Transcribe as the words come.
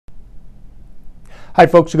Hi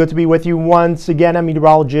folks, good to be with you once again. I'm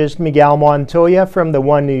meteorologist Miguel Montoya from the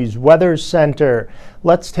One News Weather Center.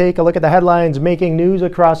 Let's take a look at the headlines making news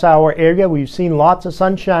across our area. We've seen lots of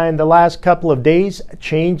sunshine the last couple of days.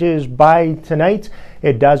 Changes by tonight.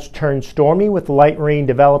 It does turn stormy with light rain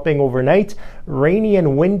developing overnight. Rainy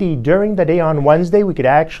and windy during the day on Wednesday. We could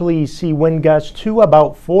actually see wind gusts to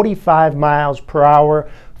about 45 miles per hour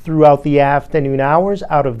throughout the afternoon hours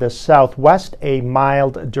out of the southwest, a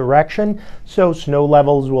mild direction. So snow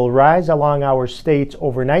levels will rise along our states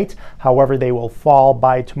overnight. However, they will fall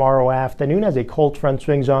by tomorrow afternoon as a cold front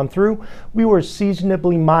swings on through. We were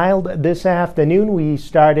seasonably mild this afternoon. We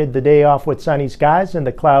started the day off with sunny skies and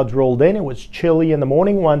the clouds rolled in. It was chilly in the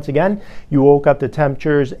morning once again. You woke up to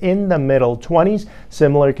temperatures in the middle 20s.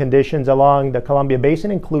 Similar conditions along the Columbia Basin,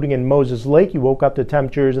 including in Moses Lake. You woke up to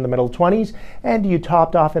temperatures in the middle 20s and you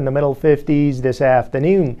topped off in the middle 50s this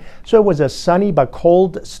afternoon. So it was a sunny but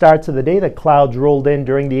cold start to the day. The clouds rolled in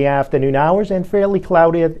during the afternoon hours and fairly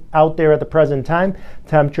cloudy out there at the present time.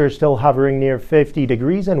 Temperatures still hovering near 50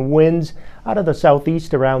 degrees and winds out of the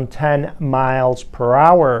southeast around 10 miles per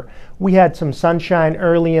hour. We had some sunshine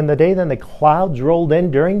early in the day, then the clouds rolled in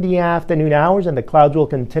during the afternoon hours, and the clouds will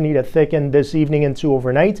continue to thicken this evening into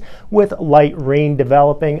overnight with light rain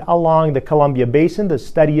developing along the Columbia Basin. The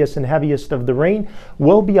steadiest and heaviest of the rain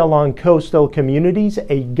will be along coastal communities,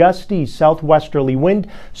 a gusty southwesterly wind,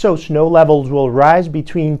 so snow levels will rise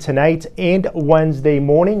between tonight and Wednesday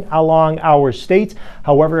morning along our state.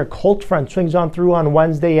 However, a cold front swings on through on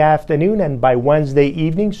Wednesday afternoon, and by Wednesday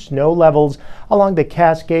evening, snow levels along the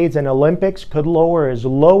Cascades and Olympics could lower as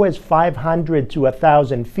low as 500 to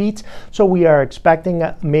 1,000 feet. So we are expecting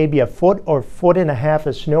maybe a foot or foot and a half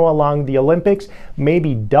of snow along the Olympics,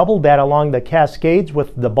 maybe double that along the Cascades,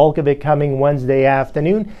 with the bulk of it coming Wednesday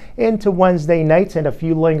afternoon into Wednesday nights, and a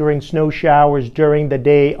few lingering snow showers during the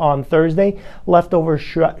day on Thursday. Leftover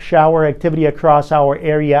shower activity across our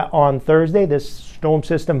area on Thursday. This storm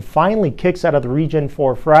system finally kicks out of the region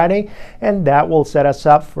for Friday, and that will set us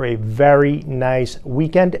up for a very nice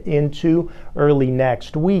weekend into early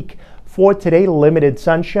next week. For today, limited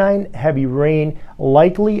sunshine, heavy rain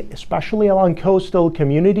likely, especially along coastal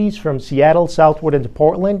communities from Seattle southward into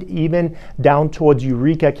Portland, even down towards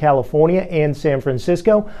Eureka, California, and San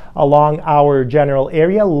Francisco. Along our general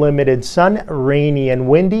area, limited sun, rainy and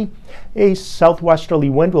windy. A southwesterly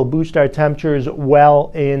wind will boost our temperatures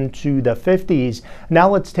well into the 50s. Now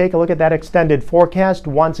let's take a look at that extended forecast.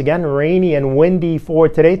 Once again, rainy and windy for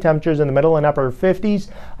today. Temperatures in the middle and upper 50s.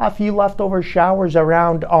 A few leftover showers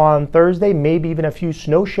around on Thursday, maybe even a few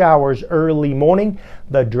snow showers early morning.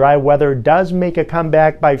 The dry weather does make a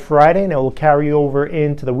comeback by Friday, and it will carry over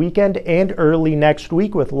into the weekend and early next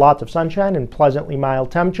week with lots of sunshine and pleasantly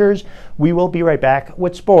mild temperatures. We will be right back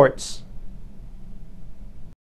with sports.